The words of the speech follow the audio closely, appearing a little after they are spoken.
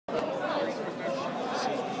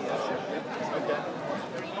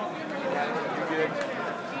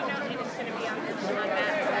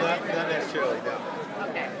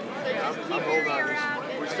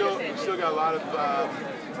a lot of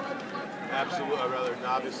absolute, or rather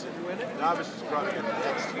novices. Novices probably get the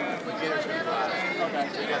next. Beginners going to be last. Okay.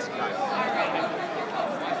 So you got some time.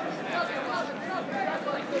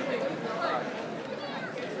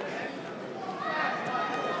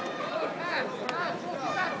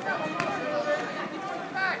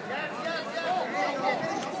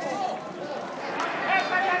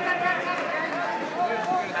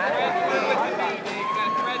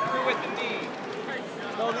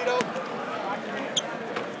 Go, Lito.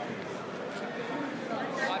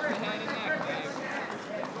 Watch the head and neck, Dave.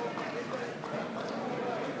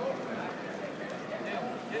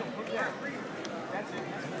 That's it.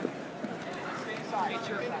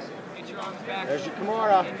 Get your arms back. There's your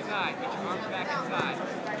Kimura. Inside. Get your arms back inside.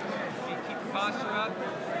 Keep your posture up.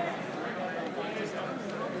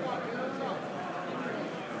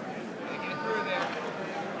 Gotta get it through there.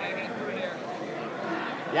 Gotta get it through there.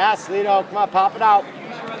 Yes, Lito. Come on, pop it out. Use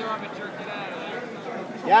your other arm and jerk it out of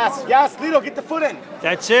there. Yes, yes, Lito. Get the foot in.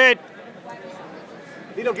 That's it.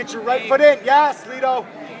 Lito, get your right foot in. Yes, Lito.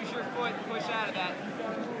 Use your foot and push out of that.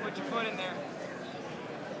 Put your foot in there.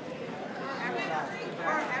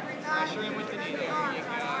 Pressure in with the knee. There you go.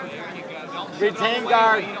 There you go. Don't shove it all Retain the way,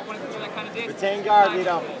 guard. You don't want to do that kind of distance. Retain guard, Side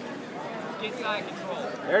Lito. control. Get side control.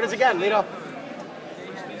 There it is again, Lito.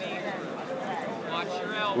 Push the knee. Watch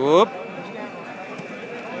your elbow. Whoop.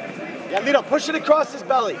 Yeah, Lito, push it across his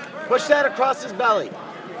belly. Push that across his belly.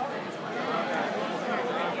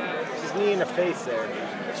 His knee in the face there.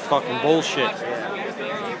 It's fucking bullshit. Watch this. There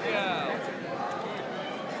you go.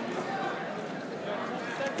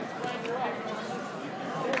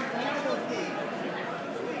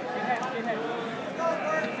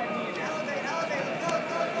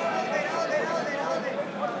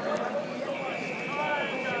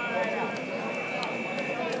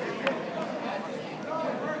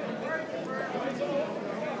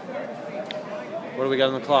 What do we got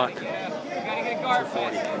on the clock? You gotta get a guard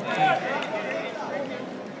pass.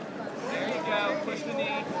 There you go. Push the knee.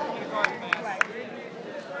 Get a guard pass.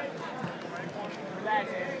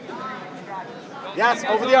 Yes,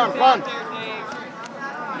 over the arm. Come on. There, Dave.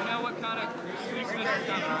 You know what kind of sweet spin is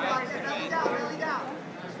coming, right?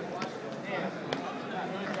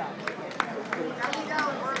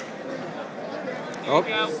 Oh.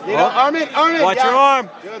 Lito, arm it, arm it. Watch yes. your arm.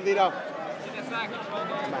 Good, Lito. Get that side control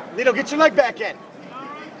there. Lito, get your leg back in.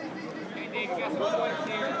 Okay, Dave, you got some points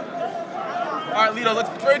here. All right, Lito, let's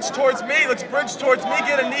bridge towards me. Let's bridge towards me.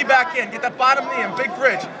 Get a knee back in. Get that bottom knee in. Big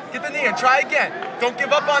bridge. Get the knee in. Try again. Don't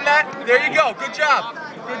give up on that. There you go. Good job.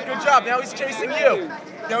 Good job. Now he's chasing you.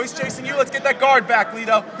 Now he's chasing you. Let's get that guard back,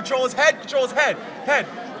 Lito. Control his head. Control his head. Head.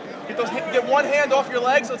 Get one hand off your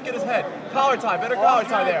legs. Let's get his head. Collar tie. Better collar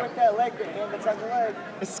tie there. With that leg, hand that's on the leg.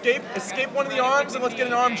 Escape one of the arms and let's get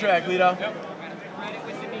an arm drag, Lito. Thread it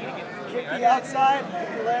with the knee to get through Kick there. the outside, kick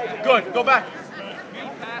the leg. Good. Go back. Knee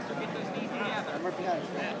pass or get those knees together.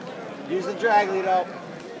 Use the drag, Lito.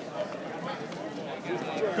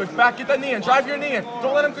 Good. Back. Get that knee in. Drive your knee in.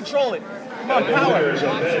 Don't let him control it. Come on, power. Good.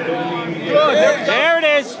 There we go. There it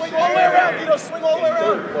is. Swing all the way around, Lito. Swing all the way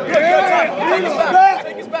around. Good time. Take his back.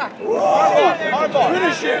 Take his back. Arm bar.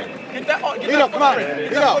 Finish it. Get that. Get Lito, that come on. foot bridge.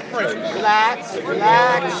 Get Lito. that foot bridge. Relax,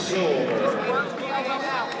 relax.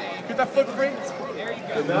 Get that foot free. There you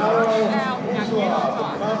go. All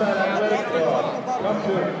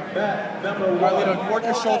right, Lito. Work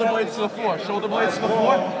your shoulder blades to the floor. Shoulder blades to the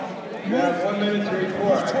floor. Move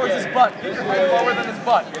towards his butt. Get your head lower than his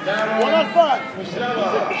butt. 1 on 5.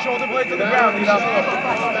 Shoulder blades on the ground, Lito.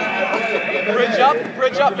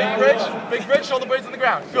 Bridge up, big bridge, shoulder blades on the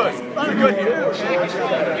ground. Good. You're good here.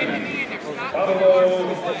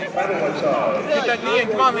 Get that knee in.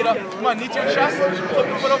 Come on, Lito. Come on, knee to your chest. Flip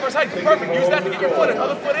the foot over his head. Perfect. Use that to get your foot in.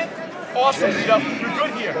 Other foot in. Awesome, Lito. You're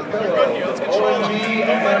good here. You're good here. Let's control him.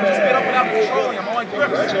 Don't let him just get up without controlling him. I want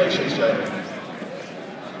grips.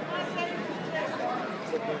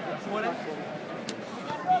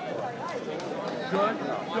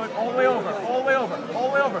 Good. All the way over.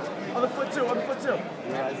 Other foot too.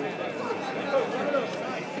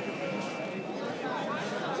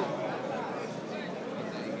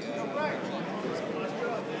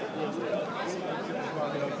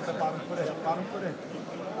 Bottom foot in.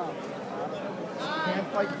 Hand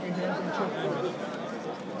fight with your hands in the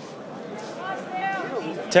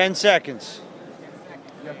choke. 10 seconds.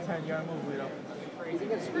 You have 10. You gotta move, Lito.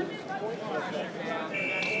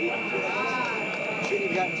 Shouldn't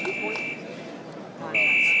have gotten 2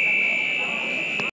 points.